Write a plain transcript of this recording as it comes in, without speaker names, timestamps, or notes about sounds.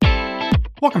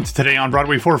Welcome to Today on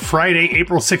Broadway for Friday,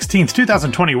 April 16th,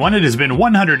 2021. It has been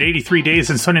 183 days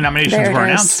since Tony nominations were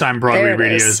announced. I'm Broadway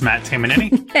Radio's Matt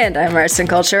Tamanini. And I'm arts and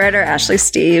culture writer Ashley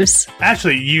Steves.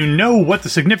 Ashley, you know what the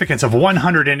significance of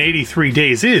 183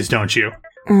 days is, don't you?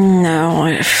 No,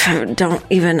 I don't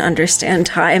even understand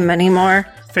time anymore.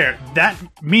 Fair. That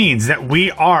means that we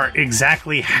are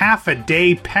exactly half a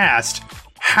day past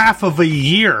half of a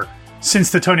year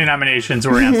since the Tony nominations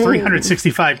were announced.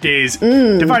 365 days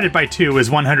divided by 2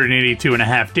 is 182 and a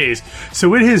half days.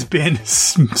 So it has been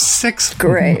 6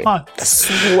 months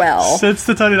since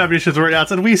the Tony nominations were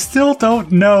announced, and we still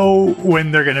don't know when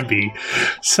they're going to be.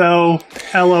 So,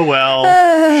 LOL,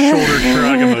 shoulder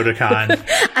shrug emoticon.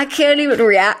 I can't even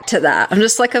react to that. I'm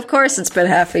just like, of course it's been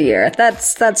half a year.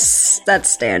 That's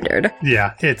standard.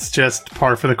 Yeah, it's just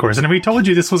par for the course. And we told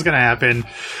you this was going to happen.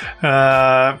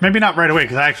 Maybe not right away,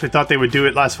 because I actually thought they would do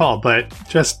it last fall, but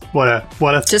just what a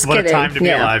time to be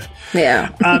alive.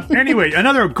 Yeah. Anyway,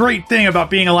 another great thing about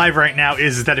being alive right now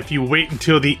is that if you wait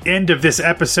until the end of this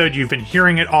episode, you've been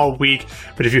hearing it all week,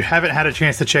 but if you haven't had a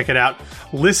chance to check it out,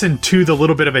 listen to the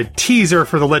little bit of a teaser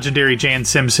for the legendary Jan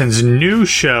Simpson's new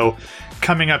show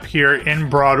coming up here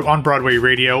on Broadway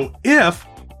Radio. If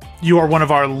you are one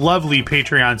of our lovely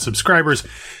Patreon subscribers,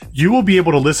 you will be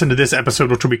able to listen to this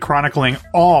episode, which will be chronicling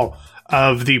all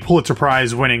of the Pulitzer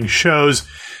Prize winning shows.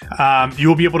 You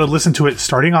will be able to listen to it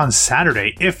starting on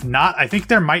Saturday. If not, I think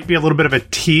there might be a little bit of a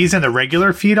tease in the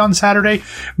regular feed on Saturday.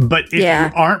 But if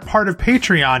you aren't part of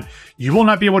Patreon, you will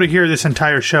not be able to hear this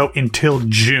entire show until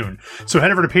June. So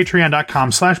head over to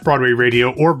patreon.com/Broadway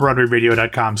Radio or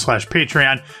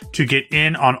broadwayradio.com/Patreon to get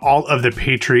in on all of the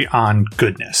Patreon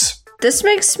goodness. This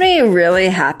makes me really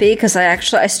happy because I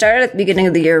started at the beginning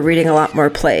of the year reading a lot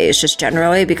more plays, just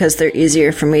generally because they're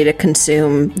easier for me to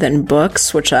consume than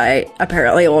books, which I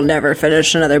apparently will never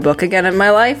finish another book again in my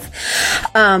life.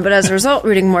 But as a result,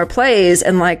 reading more plays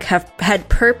and had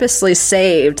purposely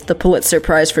saved the Pulitzer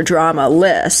Prize for Drama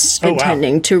list,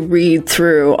 intending to read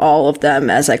through all of them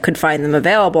as I could find them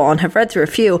available, and have read through a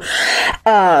few.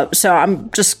 So I'm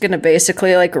just going to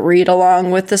basically read along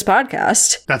with this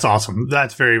podcast. That's awesome.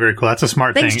 That's very, very cool. That's a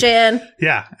smart thing. Thanks, Jan.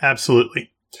 Yeah,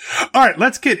 absolutely. All right,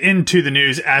 let's get into the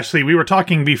news. Ashley, we were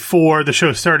talking before the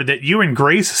show started that you and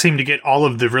Grace seem to get all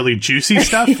of the really juicy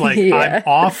stuff. I'm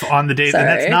off on the days, and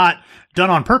that's not done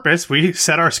on purpose. We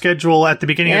set our schedule at the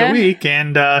beginning of the week,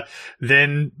 and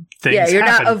then things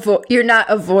happen. You're not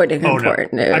avoiding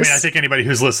important news. I mean, I think anybody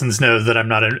who listens knows that I'm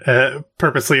not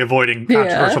purposely avoiding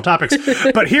controversial topics.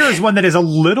 But here is one that is a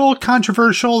little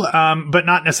controversial, but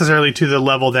not necessarily to the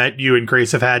level that you and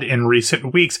Grace have had in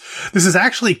recent weeks. This is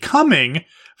actually coming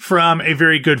from a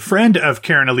very good friend of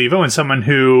Karen Olivo and someone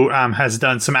who has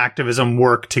done some activism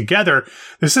work together.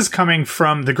 This is coming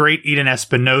from the great Eden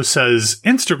Espinosa's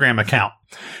Instagram account.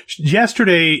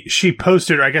 Yesterday, she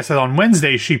posted, or I guess on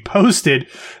Wednesday, she posted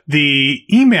the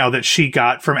email that she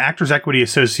got from Actors Equity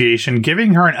Association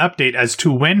giving her an update as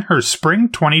to when her spring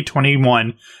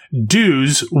 2021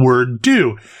 dues were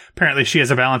due. Apparently, she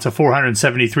has a balance of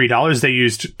 $473. They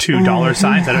used $2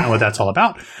 signs. I don't know what that's all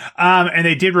about. And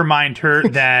they did remind her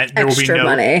that there will be no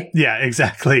money. Yeah,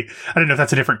 exactly. I don't know if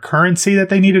that's a different currency that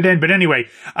they needed in, but anyway,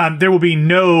 there will be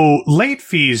no late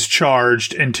fees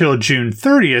charged until June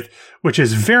 30th, which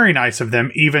is very nice of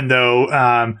them, even though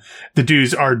the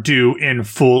dues are due in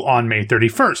full on May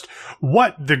 31st.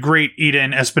 What the great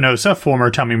Eden Espinosa, former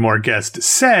Tell Me More guest,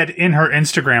 said in her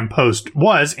Instagram post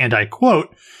was, and I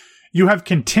quote, "You have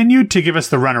continued to give us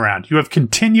the runaround. You have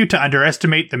continued to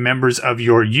underestimate the members of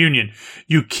your union.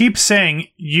 You keep saying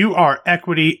you are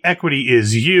equity. Equity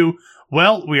is you.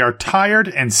 Well, we are tired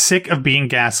and sick of being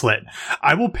gaslit.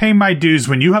 I will pay my dues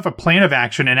when you have a plan of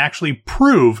action and actually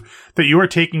prove that you are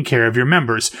taking care of your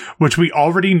members, which we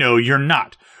already know you're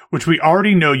not. Which we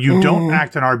already know you don't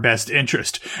act in our best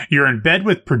interest. You're in bed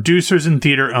with producers and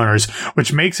theater owners,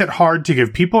 which makes it hard to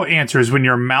give people answers when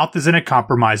your mouth is in a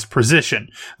compromised position."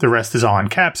 The rest is all in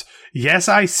caps. "Yes,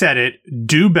 I said it.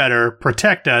 Do better.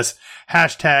 Protect us.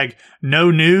 Hashtag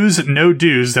no news, no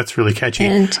dues." That's really catchy.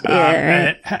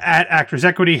 At Actors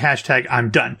Equity, hashtag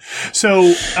I'm done.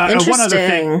 So one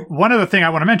other thing I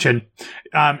want to mention,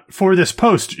 for this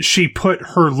post, she put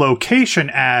her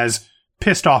location as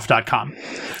pissedoff.com.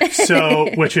 So,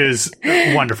 which is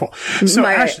wonderful. So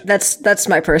that's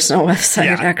my personal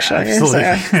website, actually.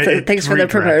 Absolutely. So, thanks for the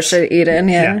promotion, Eden.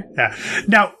 Yeah.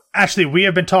 Now, Ashley, we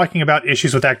have been talking about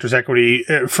issues with Actors Equity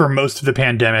for most of the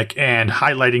pandemic and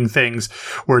highlighting things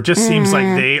where it just seems like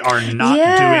they are not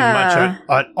doing much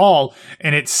at all.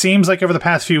 And it seems like over the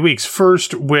past few weeks,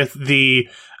 first with the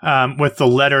with the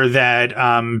letter that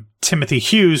Timothy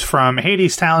Hughes from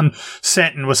Hadestown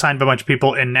sent and was signed by a bunch of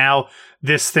people. And now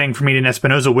this thing from Eden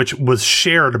Espinosa, which was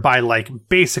shared by like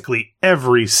basically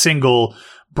every single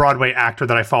Broadway actor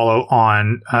that I follow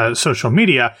on social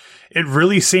media. It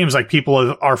really seems like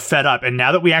people are fed up. And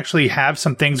now that we actually have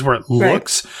some things where it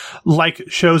looks like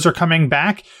shows are coming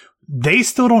back, they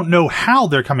still don't know how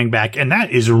they're coming back. And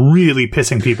that is really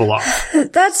pissing people off.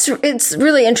 It's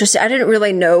really interesting. I didn't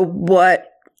really know what,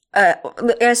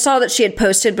 I saw that she had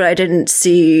posted, but I didn't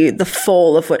see the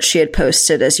full of what she had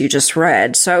posted as you just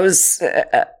read. So I was,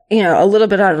 a little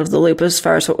bit out of the loop as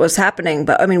far as what was happening.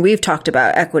 But I mean, we've talked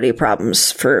about equity problems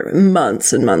for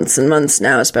months and months and months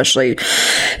now, especially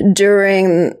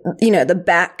during, the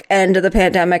back end of the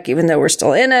pandemic, even though we're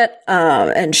still in it,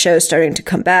 and shows starting to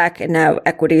come back, and now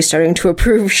equity starting to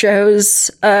approve shows,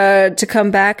 to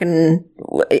come back. And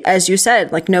as you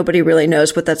said, like nobody really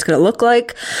knows what that's going to look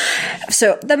like.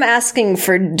 So them asking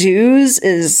for dues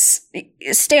is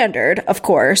standard, of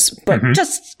course, but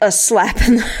just a slap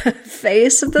in the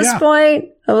face at this point.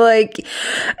 Like,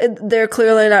 they're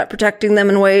clearly not protecting them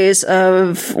in ways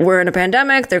of we're in a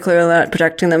pandemic. They're clearly not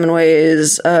protecting them in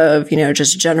ways of,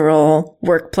 just general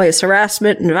workplace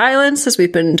harassment and violence, as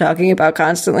we've been talking about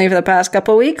constantly for the past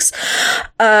couple of weeks.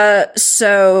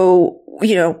 So,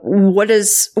 what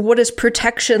does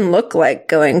protection look like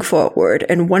going forward?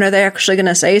 And when are they actually going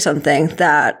to say something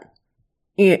that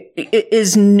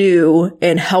is new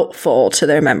and helpful to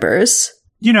their members?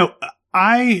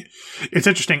 It's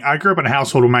interesting. I grew up in a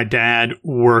household where my dad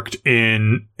worked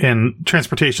in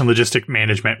transportation logistic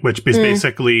management, which is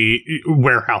basically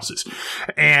warehouses.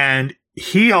 And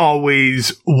he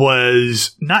always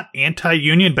was not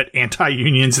anti-union, but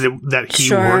anti-unions that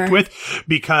he worked with,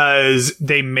 because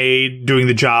they made doing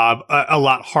the job a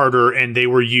lot harder, and they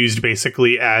were used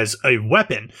basically as a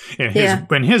weapon in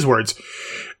his words.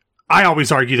 I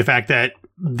always argue the fact that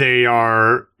they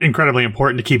are incredibly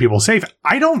important to keep people safe.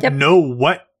 I don't know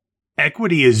what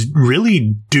equity is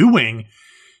really doing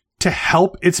to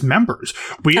help its members.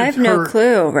 I have no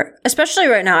clue, especially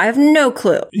right now. I have no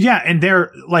clue. Yeah, and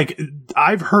they're like,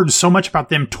 I've heard so much about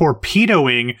them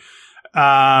torpedoing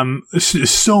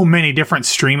so many different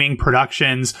streaming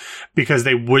productions because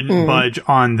they wouldn't budge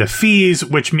on the fees,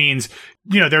 which means,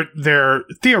 they're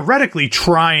theoretically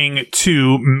trying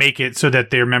to make it so that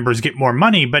their members get more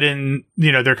money, but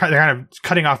they're kind of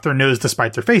cutting off their nose to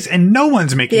spite their face, and no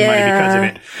one's making money because of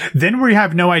it. Then we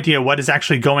have no idea what is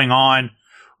actually going on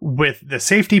with the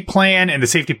safety plan, and the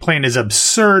safety plan is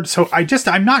absurd. So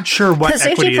I'm not sure what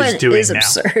equity is doing now. The safety plan is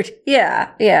absurd.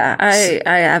 Yeah.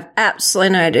 I have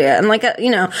absolutely no idea. And when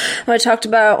I talked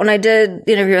about, when I did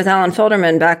the interview with Alan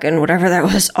Felderman back in whatever that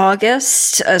was,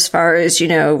 August, as far as,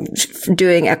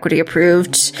 doing equity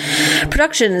approved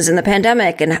productions in the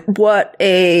pandemic, and what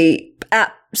a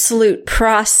absolute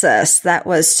process that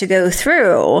was to go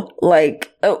through,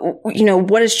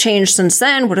 what has changed since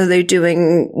then? What are they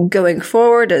doing going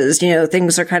forward as,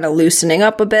 things are kind of loosening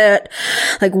up a bit?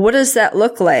 Like, what does that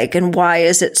look like? And why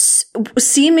is it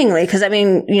seemingly, because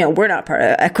we're not part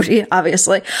of equity,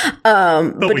 obviously.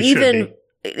 But even,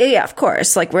 yeah, of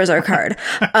course, where's our card?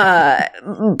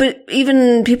 But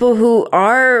even people who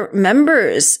are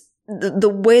members, the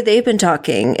way they've been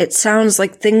talking, it sounds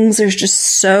like things are just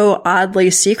so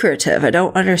oddly secretive. I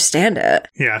don't understand it.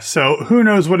 Yeah, so who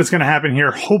knows what is going to happen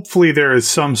here. Hopefully there is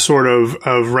some sort of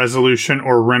resolution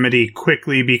or remedy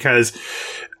quickly, because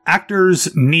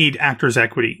actors need actors'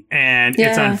 equity. And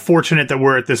it's unfortunate that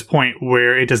we're at this point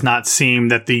where it does not seem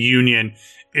that the union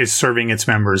is serving its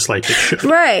members like it should.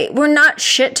 Right. We're not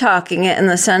shit-talking it in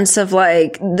the sense of,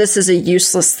 this is a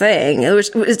useless thing.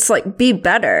 It's be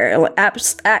better.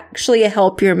 Actually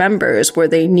help your members where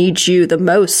they need you the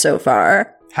most so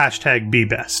far. # be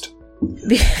best.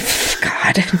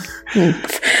 God.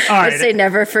 I say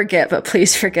never forget, but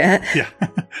please forget. Yeah.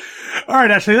 All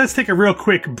right, Ashley, let's take a real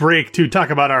quick break to talk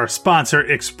about our sponsor,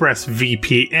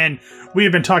 ExpressVPN. We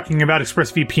have been talking about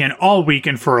ExpressVPN all week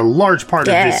and for a large part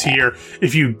of this year.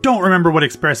 If you don't remember what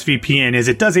ExpressVPN is,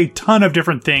 it does a ton of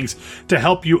different things to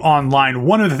help you online.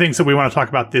 One of the things that we want to talk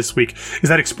about this week is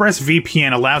that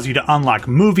ExpressVPN allows you to unlock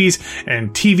movies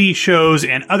and TV shows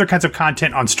and other kinds of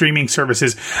content on streaming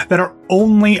services that are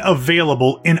only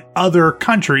available in other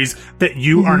countries that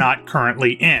you are not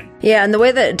currently in. Yeah, and the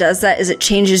way that it does that is it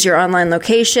changes your online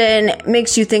location,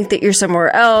 makes you think that you're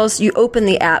somewhere else. You open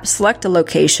the app, select a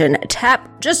location, tap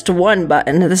just one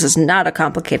button. This is not a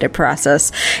complicated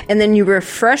process. And then you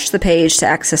refresh the page to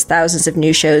access thousands of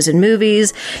new shows and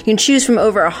movies. You can choose from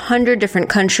over 100 different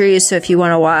countries. So if you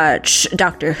want to watch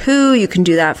Doctor Who, you can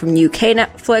do that from UK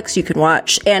Netflix. You can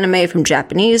watch anime from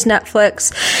Japanese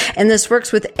Netflix. And this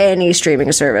works with any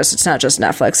streaming service. It's not just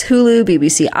Netflix, Hulu,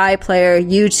 BBC iPlayer,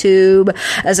 YouTube.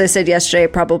 As I said yesterday,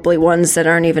 probably ones that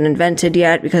aren't even invented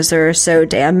yet because there are so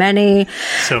damn many.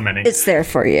 So many. It's there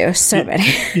for you. So many.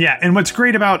 Yeah. And what's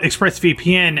great about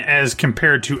ExpressVPN as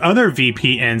compared to other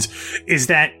VPNs is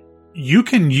that you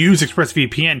can use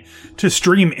ExpressVPN to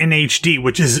stream in HD,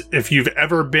 which is, if you've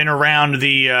ever been around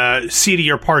the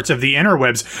seedier parts of the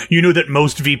interwebs, you know that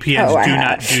most VPNs do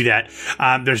not do that.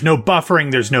 There's no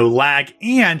buffering, there's no lag,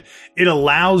 and it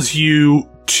allows you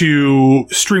to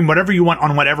stream whatever you want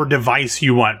on whatever device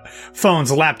you want.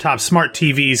 Phones, laptops, smart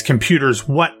TVs, computers,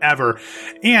 whatever.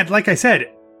 And like I said,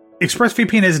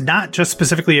 ExpressVPN is not just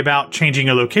specifically about changing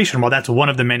a location. While that's one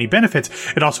of the many benefits,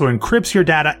 it also encrypts your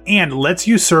data and lets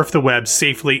you surf the web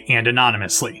safely and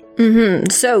anonymously.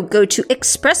 So go to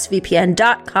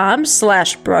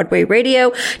expressvpn.com/Broadway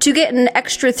Radio to get an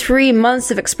extra 3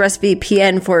 months of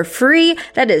ExpressVPN for free.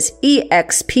 That is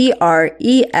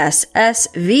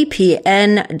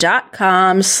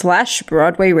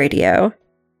expressvpn.com/Broadway Radio.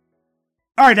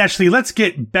 All right, Ashley, let's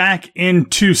get back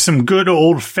into some good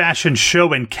old-fashioned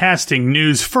show and casting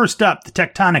news. First up, the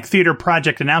Tectonic Theater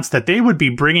Project announced that they would be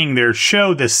bringing their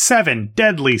show, The Seven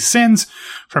Deadly Sins,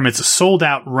 from its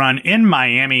sold-out run in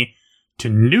Miami to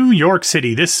New York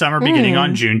City this summer, beginning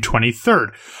on June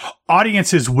 23rd.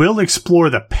 Audiences will explore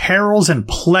the perils and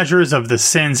pleasures of the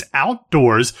sins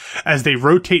outdoors as they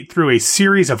rotate through a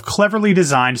series of cleverly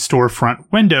designed storefront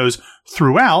windows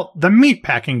throughout the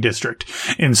meatpacking district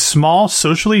in small,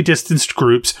 socially distanced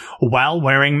groups while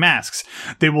wearing masks.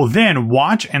 They will then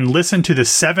watch and listen to the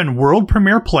 7 world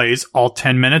premiere plays, all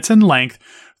 10 minutes in length,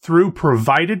 through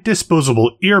provided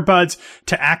disposable earbuds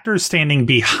to actors standing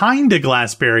behind a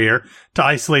glass barrier to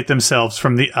isolate themselves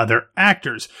from the other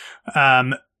actors.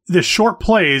 The short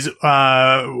plays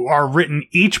are written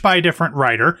each by a different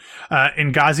writer.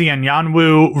 Ngozi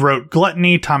Anyanwu wrote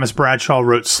Gluttony, Thomas Bradshaw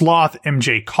wrote Sloth,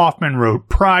 M.J. Kaufman wrote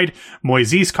Pride,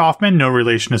 Moises Kaufman, no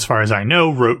relation as far as I know,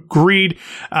 wrote Greed,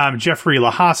 Jeffrey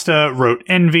Lahasta wrote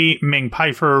Envy, Ming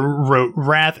Pfeiffer wrote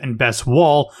Wrath, and Bess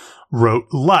Wall wrote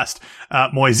Lust.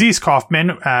 Moises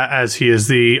Kaufman, as he is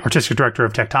the artistic director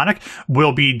of Tectonic,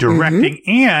 will be directing.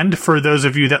 And for those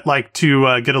of you that like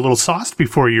to get a little sauced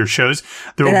before your shows,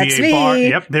 there will be a bar.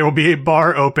 Yep, there will be a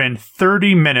bar open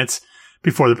 30 minutes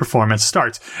before the performance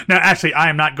starts. Now, actually, I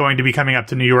am not going to be coming up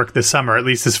to New York this summer, at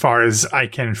least as far as I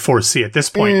can foresee at this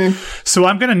point. So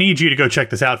I'm going to need you to go check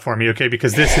this out for me, okay?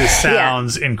 Because this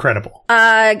sounds incredible.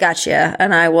 I gotcha.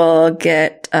 And I will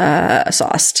get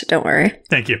sauced. Don't worry.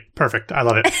 Thank you. Perfect. I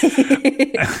love it.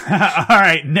 All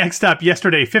right. Next up,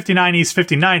 yesterday, 59 East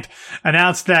 59th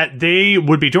announced that they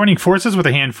would be joining forces with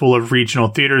a handful of regional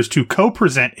theaters to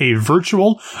co-present a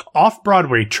virtual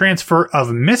off-Broadway transfer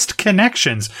of Missed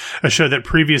Connections, a show that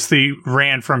previously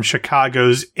ran from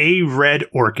Chicago's A Red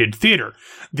Orchid Theater.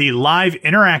 The live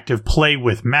interactive play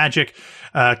with magic,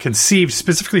 conceived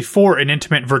specifically for an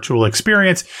intimate virtual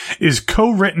experience, is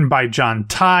co-written by John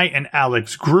Ty and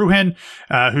Alex Gruhan,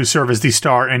 who serve as the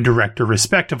star and director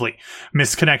respectively.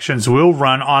 Missed Connections will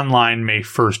run online May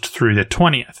 1st through the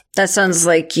 20th. That sounds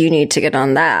like you need to get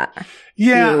on that.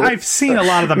 Yeah, I've seen a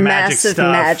lot of the magic stuff.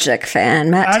 Massive magic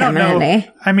fan, Matt I don't Tamanini.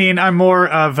 know. I mean, I'm more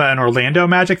of an Orlando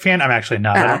Magic fan. I'm actually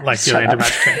not. I don't like the Orlando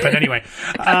Magic fan. But anyway.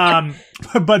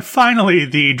 But finally,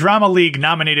 the Drama League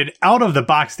nominated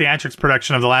out-of-the-box theatrics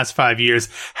production of the last 5 years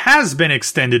has been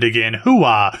extended again.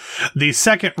 Hooah! The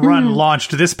second run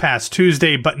launched this past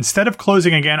Tuesday, but instead of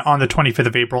closing again on the 25th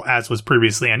of April, as was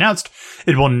previously announced,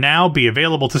 it will now be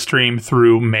available to stream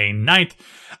through May 9th.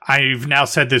 I've now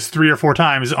said this 3 or 4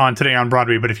 times on Today on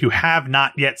Broadway, but if you have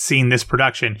not yet seen this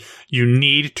production, you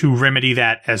need to remedy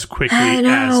that as quickly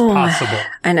as possible.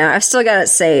 I know. I've still got it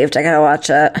saved. I gotta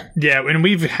watch it. Yeah, and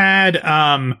we've had,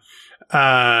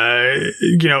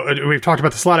 we've talked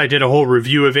about this a lot. I did a whole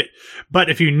review of it. But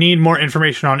if you need more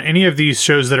information on any of these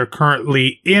shows that are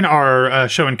currently in our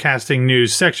show and casting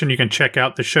news section, you can check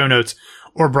out the show notes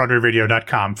or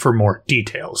BroadwayRadio.com for more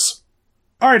details.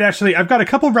 All right, Ashley, I've got a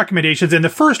couple of recommendations, and the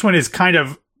first one is kind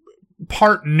of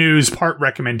part news, part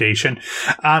recommendation.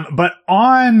 But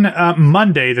on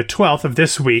Monday, the 12th of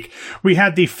this week, we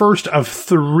had the first of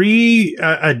 3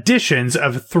 editions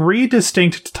of 3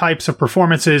 distinct types of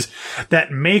performances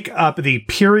that make up the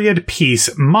period piece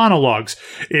monologues.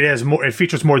 It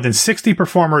features more than 60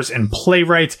 performers and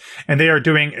playwrights, and they are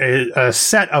doing a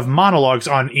set of monologues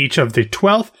on each of the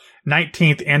 12th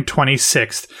 19th, and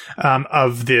 26th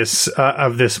of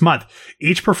this month.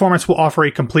 Each performance will offer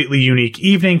a completely unique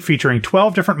evening featuring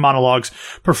 12 different monologues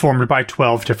performed by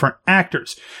 12 different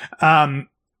actors.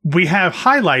 We have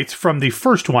highlights from the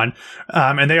first one,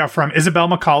 and they are from Isabel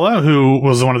McCullough, who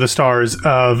was one of the stars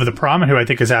of The Prom, and who I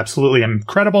think is absolutely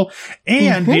incredible.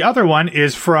 And the other one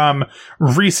is from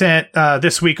recent,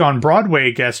 This Week on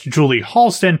Broadway guest Julie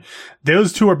Halston.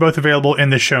 Those two are both available in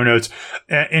the show notes.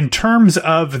 In terms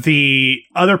of the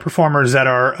other performers that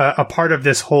are a part of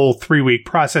this whole 3-week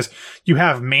process, you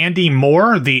have Mandy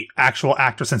Moore, the actual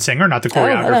actress and singer, not the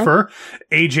choreographer,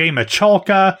 AJ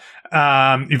Michalka.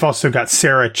 You've also got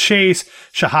Sarah Chase,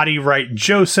 Shahadi Wright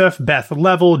Joseph, Beth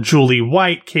Level, Julie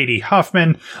White, Katie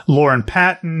Huffman, Lauren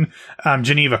Patton,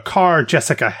 Geneva Carr,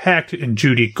 Jessica Hecht, and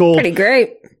Judy Gold. Pretty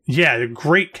great. Yeah,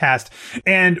 great cast.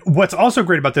 And what's also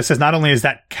great about this is not only is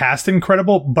that cast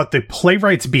incredible, but the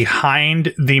playwrights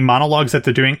behind the monologues that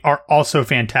they're doing are also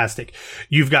fantastic.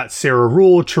 You've got Sarah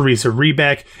Rule, Teresa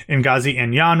Rebeck, Ngozi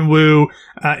Anyanwu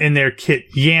in there, Kit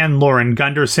Yan, Lauren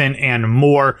Gunderson, and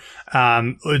more.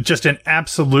 Just an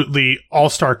absolutely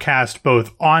all-star cast,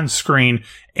 both on screen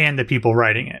and the people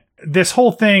writing it. This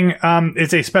whole thing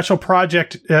is a special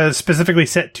project specifically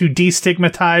set to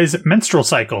destigmatize menstrual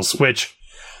cycles, which...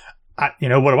 what do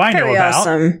I know about?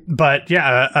 Awesome. But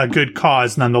yeah, a good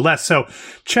cause nonetheless. So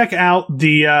check out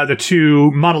the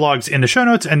two monologues in the show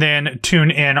notes and then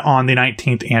tune in on the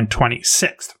 19th and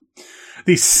 26th.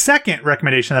 The second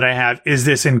recommendation that I have is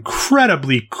this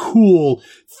incredibly cool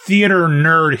theater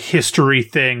nerd history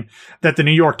thing that the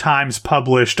New York Times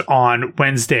published on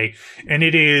Wednesday. And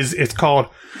it's called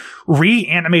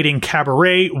Reanimating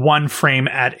Cabaret, One Frame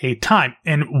at a Time.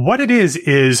 And what it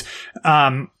is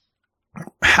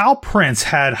Hal Prince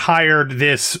had hired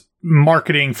this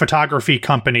marketing photography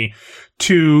company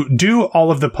to do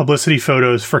all of the publicity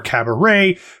photos for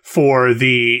Cabaret, for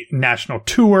the national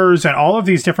tours, and all of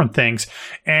these different things.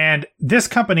 And this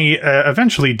company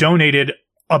eventually donated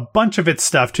a bunch of its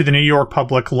stuff to the New York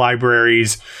Public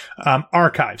Library's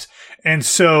archives. And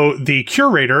so the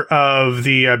curator of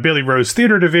the Billy Rose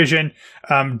Theater Division,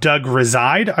 Doug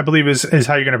Reside, I believe is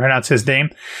how you're going to pronounce his name,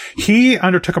 he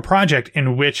undertook a project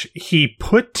in which he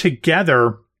put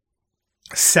together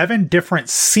 7 different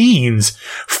scenes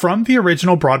from the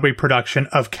original Broadway production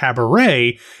of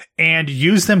Cabaret and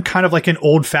used them kind of like an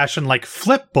old-fashioned like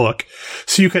flip book,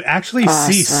 so you could actually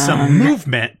see some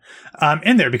movement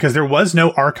in there, because there was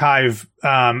no archive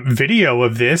video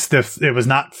of this. It was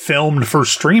not filmed for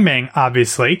streaming,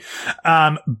 obviously,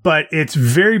 but it's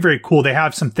very, very cool. They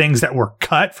have some things that were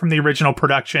cut from the original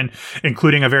production,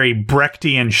 including a very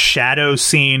Brechtian shadow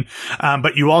scene,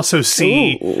 but you also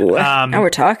see... now we're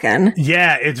talking.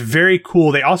 Yeah, it's very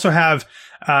cool. They also have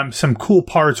some cool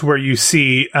parts where you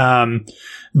see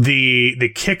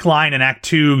the kick line in Act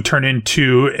 2 turn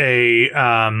into a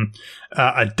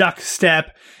duck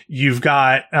step. You've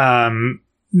got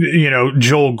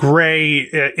Joel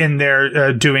Grey in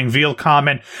there doing Veal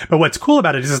Common. But what's cool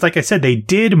about it is, like I said, they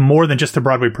did more than just the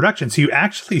Broadway production. So you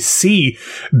actually see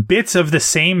bits of the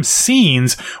same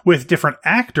scenes with different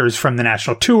actors from the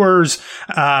national tours.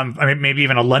 Maybe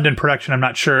even a London production. I'm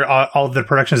not sure all of the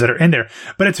productions that are in there.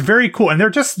 But it's very cool. And they're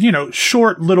just,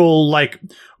 short little, like,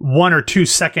 1 or 2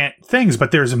 second things, but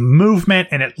there's movement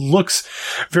and it looks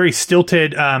very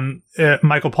stilted.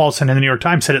 Michael Paulson in the New York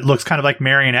Times said it looks kind of like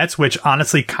marionettes, which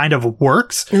honestly kind of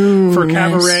works for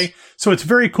Cabaret. Nice. So it's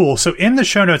very cool. So in the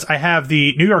show notes, I have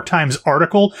the New York Times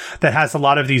article that has a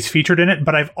lot of these featured in it,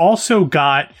 but I've also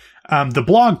got the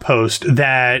blog post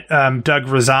that Doug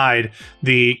Reside,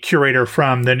 the curator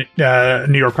from the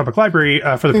New York Public Library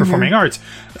for the Performing Arts,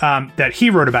 that he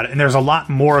wrote about it. And there's a lot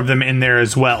more of them in there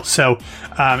as well. So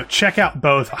check out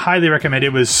both. Highly recommend.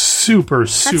 It was super,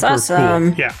 super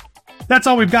awesome. Cool. Yeah. That's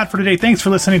all we've got for today. Thanks for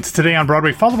listening to Today on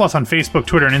Broadway. Follow us on Facebook,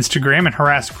 Twitter, and Instagram, and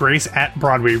harass Grace at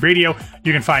Broadway Radio.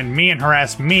 You can find me and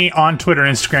harass me on Twitter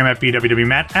and Instagram at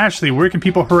BWWMatt. Ashley, where can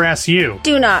people harass you?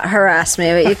 Do not harass me,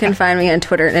 but you can find me on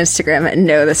Twitter and Instagram at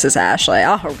No, This Is Ashley.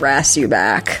 I'll harass you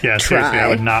back. Yeah, seriously, I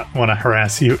would not want to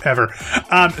harass you ever.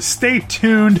 Stay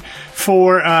tuned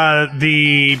for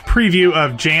the preview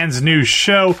of Jan's new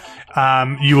show.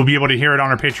 You will be able to hear it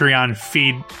on our Patreon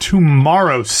feed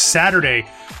tomorrow, Saturday,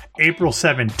 April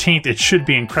 17th. It should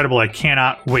be incredible. I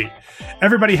cannot wait.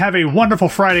 Everybody have a wonderful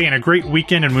Friday and a great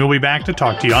weekend, and we'll be back to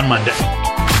talk to you on Monday.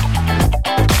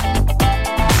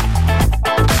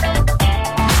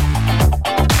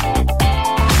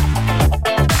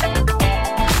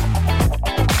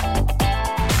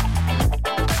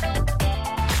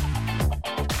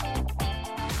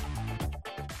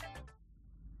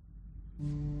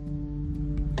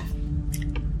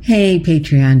 Hey,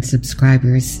 Patreon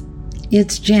subscribers.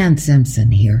 It's Jan Simpson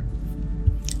here.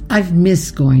 I've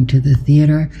missed going to the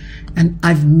theater, and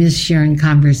I've missed sharing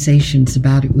conversations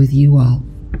about it with you all.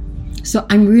 So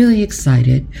I'm really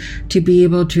excited to be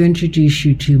able to introduce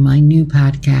you to my new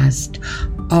podcast,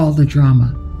 All the Drama,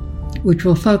 which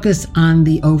will focus on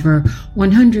the over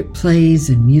 100 plays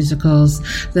and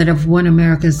musicals that have won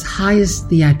America's highest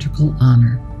theatrical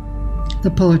honor,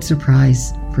 the Pulitzer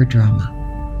Prize for Drama.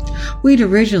 We'd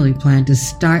originally planned to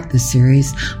start the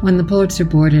series when the Pulitzer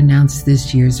Board announced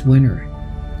this year's winner,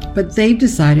 but they've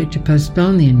decided to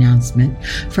postpone the announcement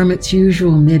from its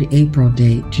usual mid-April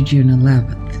date to June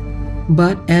 11th.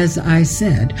 But as I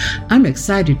said, I'm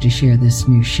excited to share this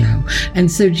new show, and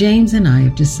so James and I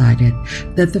have decided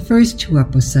that the first 2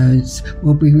 episodes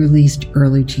will be released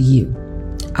early to you,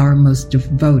 our most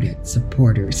devoted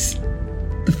supporters.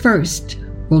 The first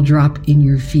will drop in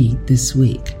your feed this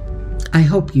week. I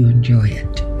hope you enjoy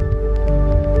it.